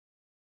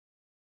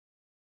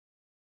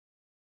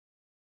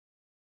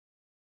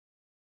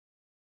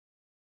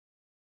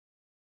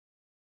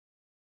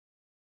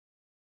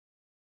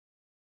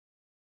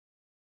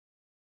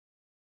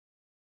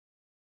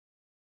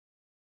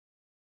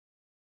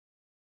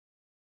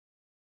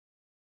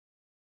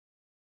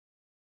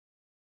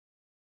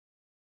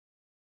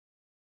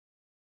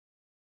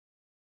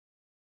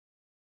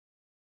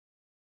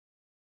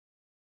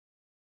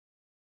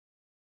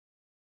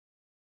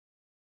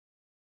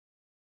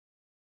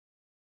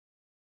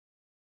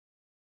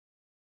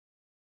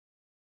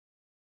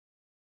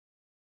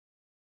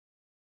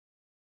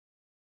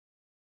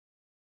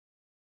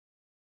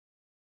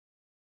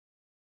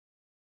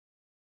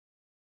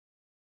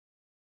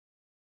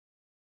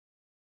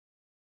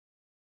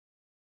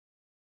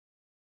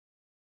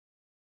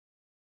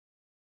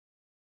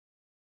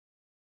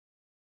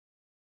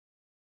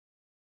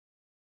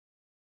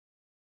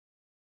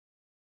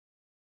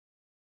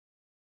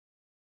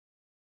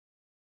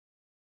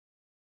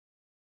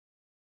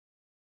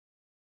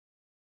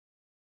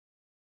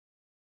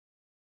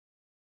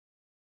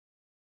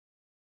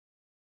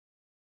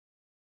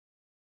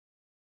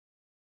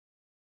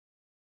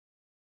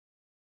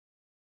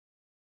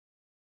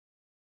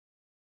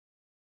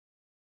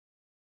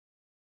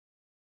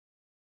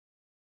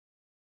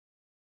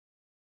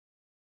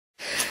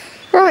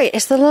Right,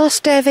 it's the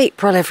last day of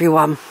April,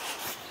 everyone.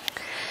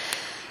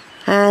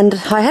 And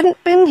I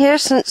hadn't been here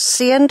since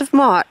the end of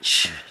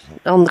March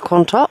on the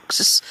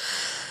cantocs.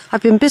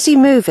 I've been busy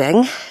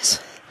moving.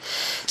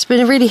 It's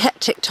been a really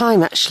hectic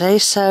time, actually,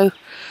 so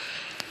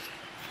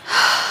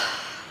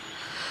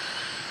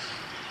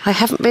I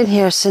haven't been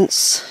here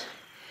since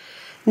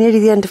nearly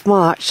the end of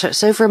March, so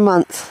it's over a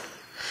month.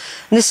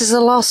 And this is the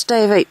last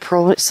day of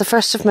April. It's the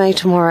 1st of May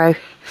tomorrow.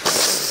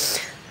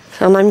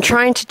 And I'm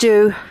trying to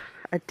do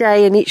a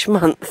day in each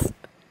month.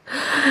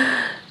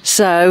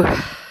 So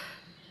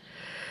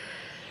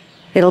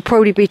it'll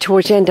probably be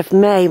towards the end of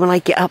May when I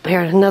get up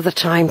here another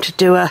time to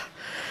do a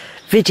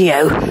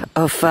video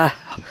of the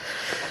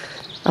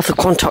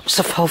cantocs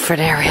of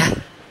Holford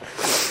area.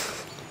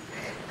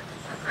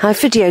 I've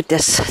videoed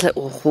this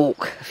little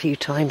walk a few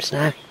times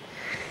now,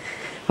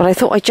 but I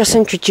thought I'd just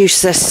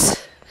introduce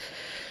this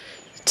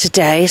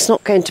today. It's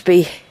not going to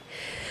be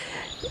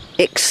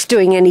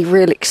doing any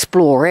real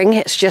exploring,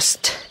 it's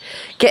just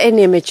getting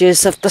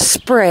images of the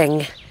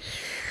spring,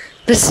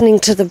 listening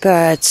to the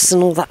birds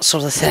and all that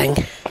sort of thing.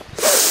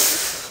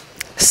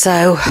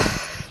 So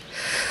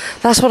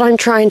that's what I'm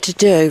trying to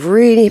do,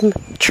 really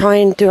try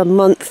and do a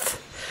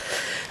month,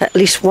 at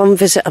least one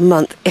visit a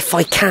month if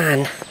I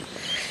can,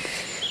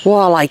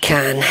 while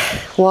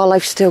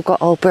I've still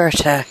got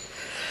Alberta,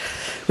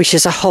 which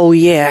is a whole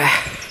year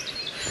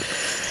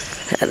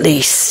at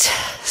least.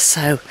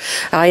 So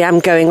I am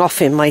going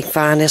off in my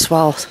van as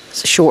well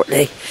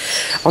shortly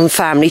on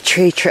family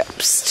tree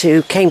trips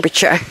to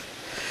Cambridgeshire,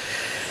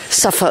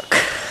 Suffolk,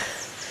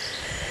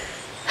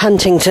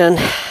 Huntington,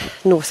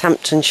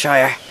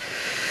 Northamptonshire.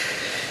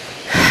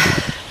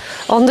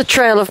 On the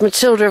trail of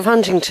Matilda of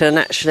Huntington,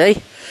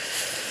 actually.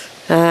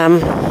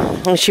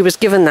 And she was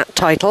given that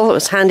title. It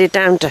was handed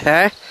down to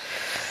her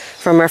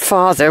from her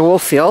father,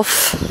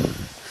 Wolfiolf,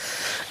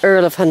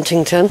 Earl of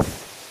Huntington.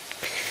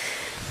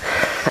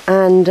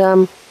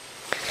 And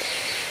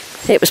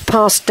it was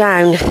passed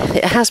down.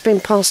 It has been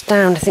passed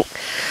down, I think.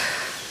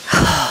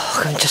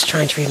 Oh, I'm just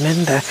trying to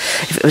remember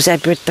if it was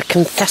Edward the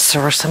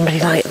Confessor or somebody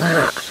like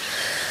that.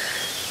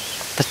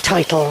 The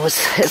title was,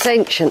 it's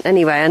ancient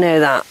anyway, I know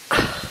that.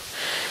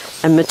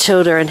 And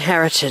Matilda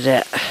inherited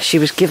it. She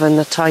was given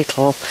the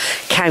title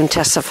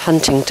Countess of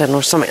Huntington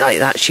or something like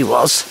that, she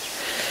was.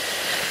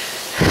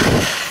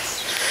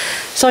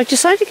 So I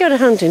decided to go to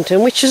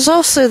Huntington, which is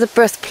also the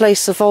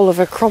birthplace of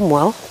Oliver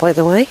Cromwell, by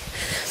the way,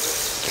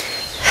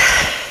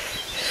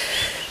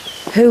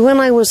 who, when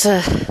I was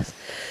a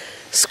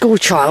school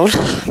child,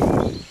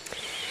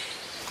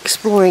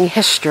 exploring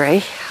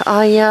history,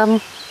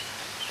 isn't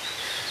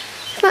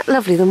that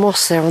lovely, the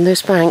moss there on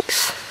those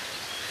banks?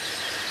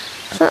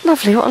 Isn't that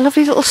lovely? What a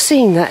lovely little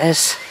scene that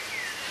is.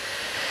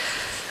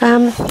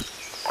 I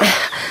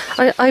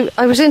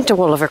was into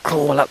Oliver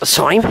Cromwell at the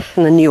time,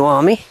 in the New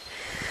Army.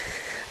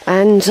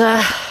 And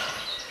the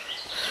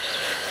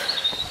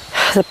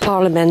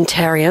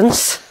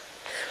parliamentarians.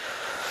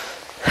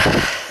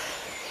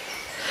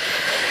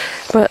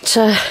 But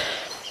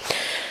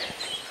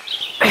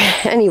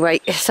anyway,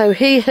 so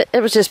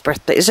it was his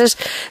birthday.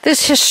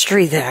 There's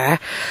history there.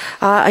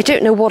 I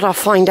don't know what I'll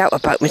find out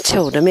about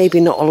Matilda.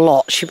 Maybe not a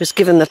lot. She was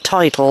given the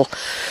title.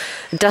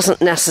 It doesn't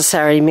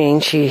necessarily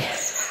mean she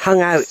hung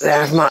out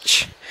there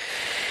much.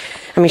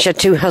 I mean, she had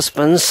two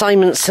husbands.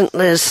 Simon St.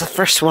 Liz, the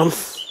first one.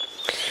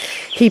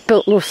 He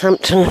built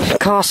Northampton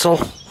Castle.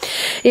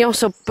 He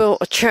also built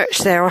a church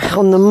there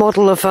on the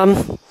model of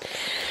the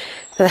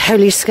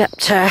Holy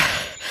Sceptre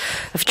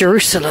of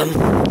Jerusalem,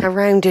 a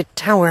rounded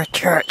tower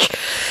church.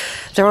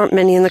 There aren't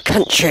many in the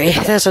country.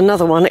 There's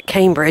another one at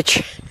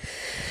Cambridge.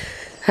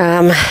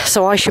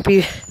 So I should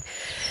be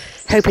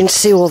hoping to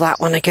see all that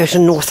when I go to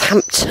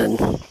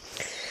Northampton.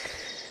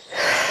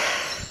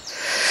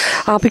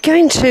 I'll be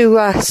going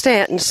to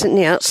stay at St.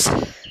 Neots.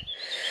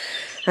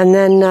 And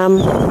then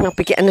I'll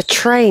be getting a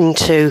train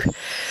to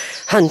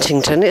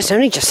Huntington. It's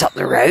only just up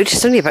the road.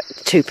 It's only about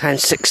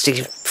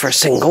 £2.60 for a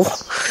single.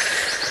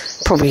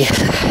 Probably,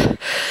 say,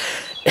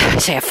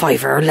 a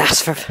 £5 or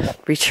less for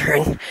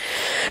return.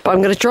 But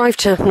I'm going to drive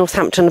to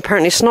Northampton.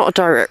 Apparently it's not a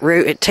direct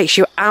route. It takes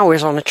you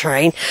hours on a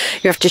train.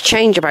 You have to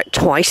change about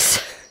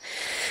twice.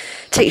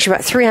 It takes you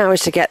about 3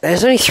 hours to get there.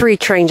 There's only 3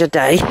 trains a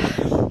day.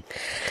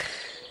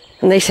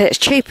 And they say it's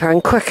cheaper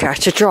and quicker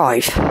to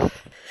drive.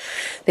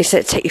 They said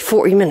it'd take you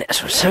 40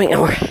 minutes or something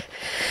like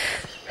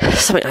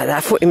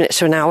that, 40 minutes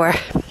to an hour.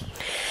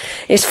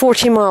 It's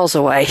 40 miles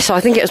away, so I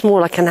think it was more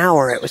like an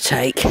hour it would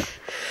take.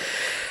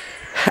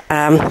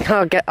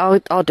 I'll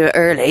do it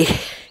early.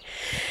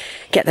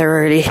 Get there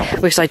early,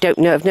 because I don't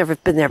know, I've never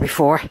been there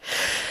before.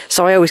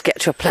 So I always get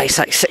to a place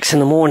like 6 in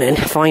the morning,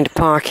 find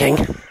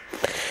parking,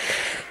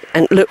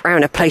 and look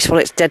around a place while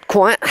it's dead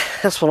quiet.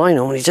 That's what I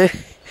normally do.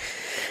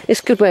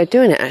 It's a good way of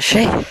doing it,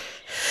 actually.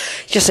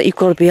 Just that you've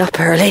got to be up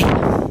early.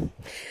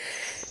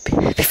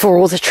 Before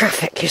all the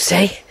traffic, you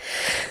see.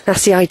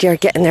 That's the idea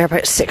of getting there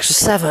about 6 or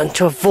 7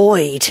 to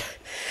avoid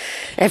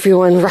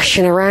everyone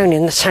rushing around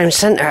in the town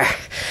centre,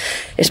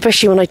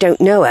 especially when I don't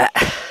know it.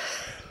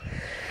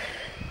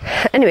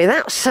 Anyway,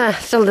 that's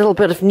a little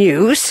bit of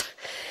news.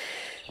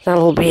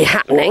 That'll be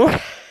happening.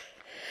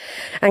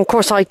 And of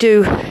course I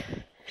do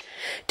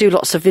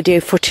lots of video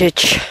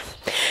footage,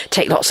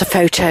 take lots of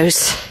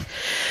photos,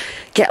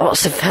 get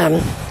lots of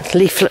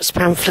leaflets,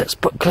 pamphlets,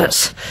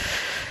 booklets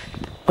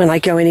when I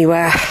go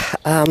anywhere.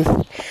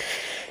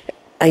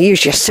 I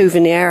usually a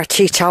souvenir, a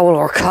tea towel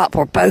or a cup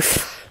or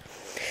both.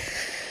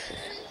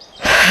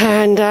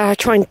 And I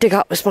try and dig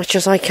up as much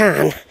as I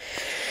can.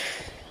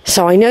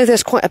 So I know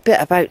there's quite a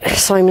bit about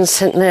Simon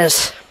St.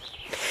 Liz.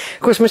 Of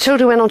course,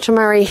 Matilda went on to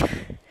marry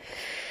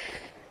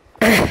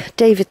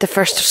David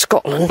I of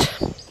Scotland.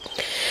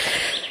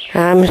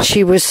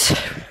 She was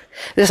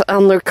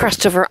on the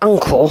request of her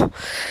uncle,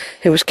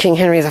 who was King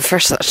Henry I at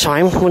the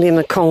time, William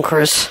the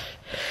Conqueror's.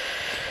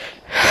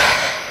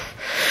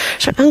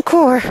 So uncle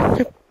or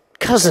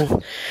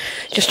cousin?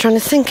 Just trying to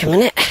think a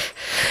minute.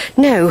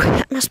 No,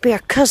 that must be her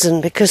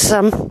cousin, because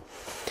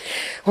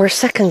or a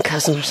second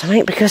cousin or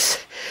something, because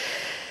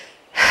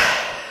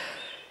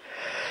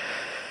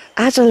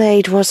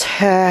Adelaide was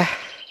her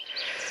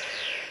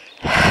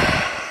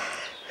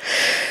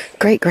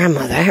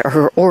great-grandmother,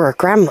 or her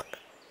grandma.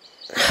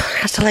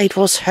 Adelaide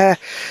was her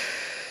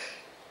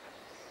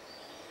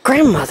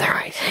grandmother,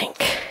 I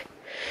think.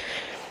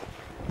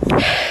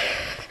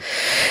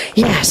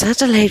 Yes,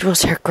 Adelaide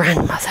was her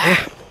grandmother.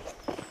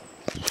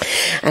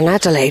 And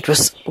Adelaide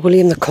was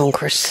William the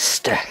Conqueror's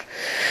sister.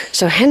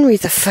 So Henry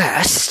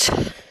I,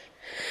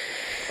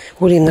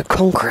 William the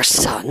Conqueror's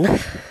son,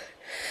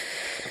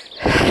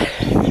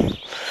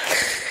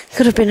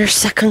 could have been her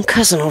second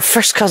cousin or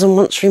first cousin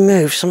once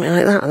removed, something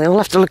like that. I'll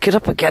have to look it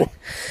up again.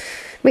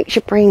 Makes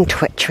your brain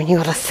twitch when you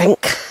got to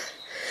think.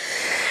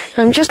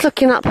 I'm just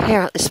looking up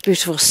here at this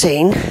beautiful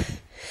scene.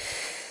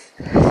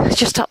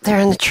 Just up there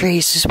in the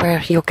trees is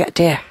where you'll get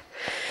deer.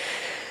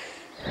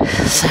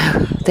 So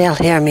they'll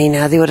hear me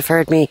now. They would have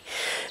heard me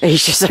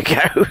ages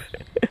ago.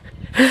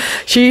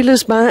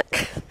 Sheila's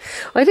back.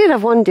 I did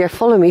have one deer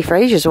follow me for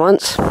ages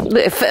once.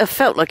 It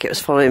felt like it was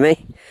following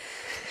me.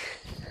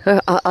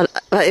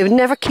 It would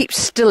never keep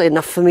still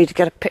enough for me to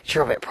get a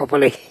picture of it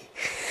properly.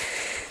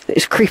 It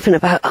was creeping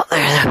about up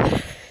there though.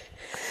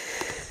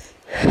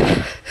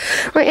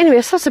 Right,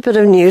 anyway, so that's a bit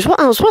of news. What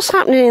else? What's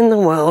happening in the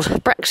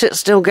world? Brexit's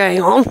still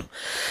going on.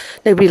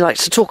 Nobody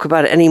likes to talk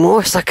about it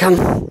anymore. It's like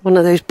one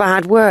of those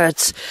bad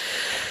words.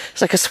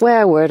 It's like a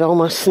swear word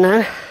almost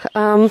now.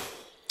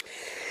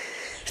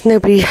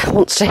 Nobody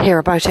wants to hear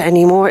about it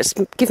anymore. It's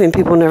giving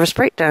people nervous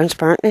breakdowns,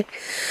 apparently.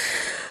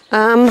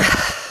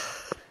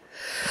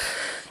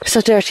 It's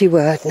a dirty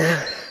word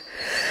now.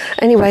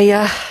 Anyway,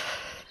 yeah,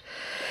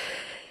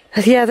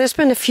 there's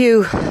been a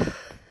few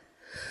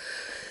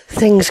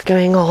things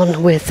going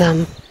on with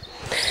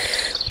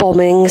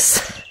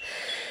bombings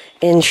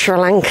in Sri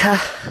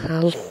Lanka.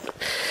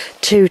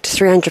 200 to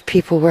 300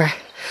 people were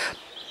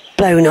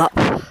blown up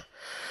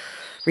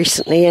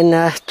recently in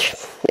a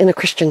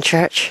Christian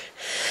church.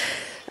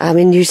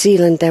 In New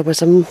Zealand there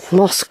was a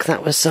mosque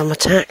that was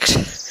attacked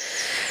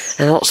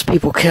and lots of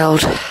people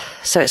killed.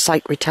 So it's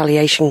like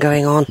retaliation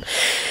going on.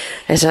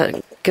 There's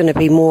going to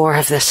be more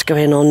of this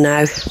going on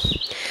now.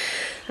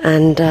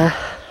 And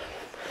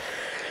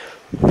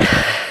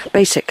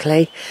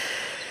basically,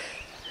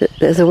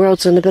 the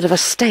world's in a bit of a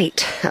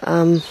state.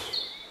 I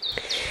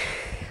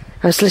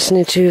was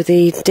listening to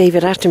the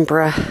David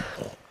Attenborough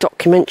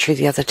documentary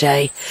the other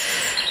day.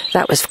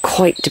 That was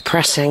quite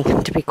depressing,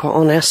 to be quite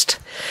honest.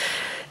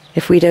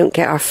 If we don't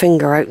get our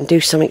finger out and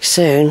do something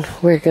soon,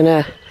 we're going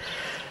to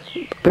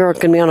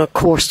be on a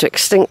course to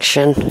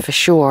extinction for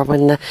sure.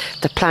 When the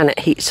planet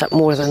heats up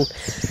more than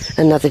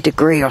another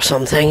degree or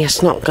something,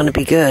 it's not going to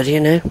be good, you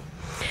know.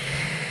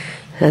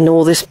 And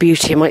all this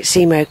beauty might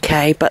seem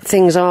okay, but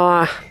things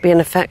are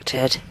being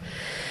affected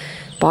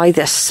by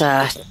this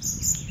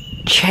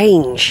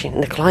change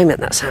in the climate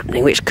that's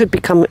happening, which could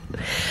become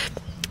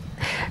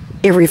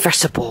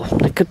irreversible.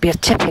 There could be a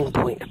tipping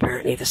point,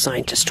 apparently, the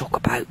scientists talk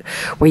about,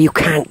 where you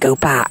can't go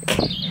back.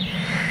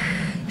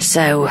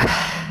 So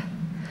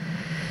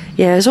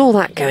yeah, there's all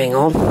that going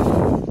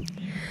on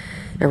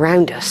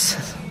around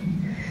us,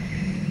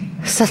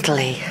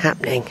 subtly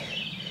happening.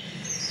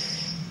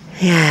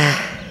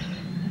 Yeah,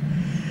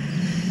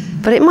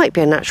 but it might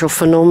be a natural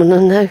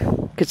phenomenon,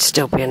 though. Could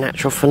still be a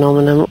natural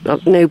phenomenon.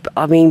 No,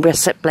 I mean, we're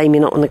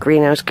blaming it on the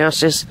greenhouse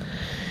gases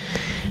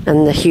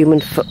and the human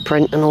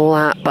footprint and all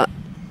that, but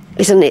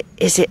is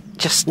it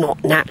just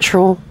not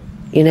natural,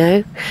 you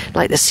know,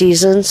 like the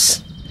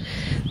seasons,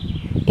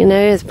 you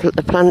know,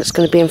 the planet's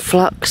going to be in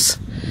flux.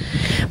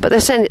 But they're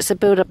saying it's a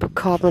build-up of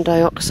carbon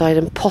dioxide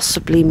and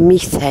possibly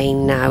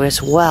methane now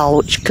as well,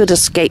 which could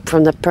escape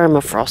from the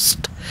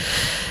permafrost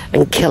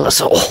and kill us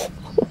all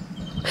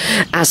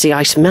as the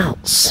ice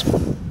melts.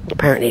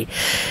 Apparently,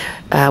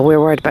 we're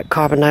worried about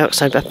carbon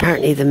dioxide, but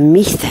apparently the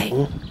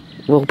methane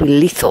will be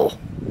lethal.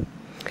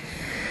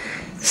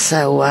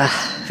 So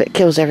if it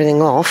kills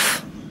everything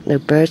off, no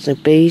birds, no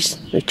bees,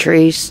 no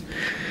trees,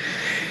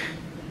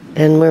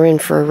 then we're in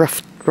for a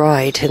rough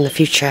ride in the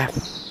future.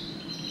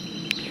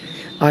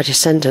 Our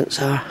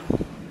descendants are.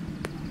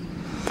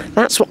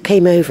 That's what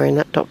came over in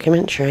that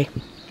documentary.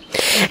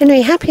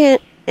 Anyway, happy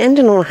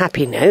ending on a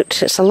happy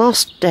note. It's the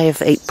last day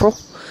of April,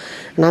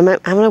 and I'm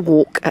out having a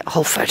walk at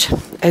Holford.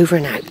 Over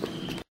and out.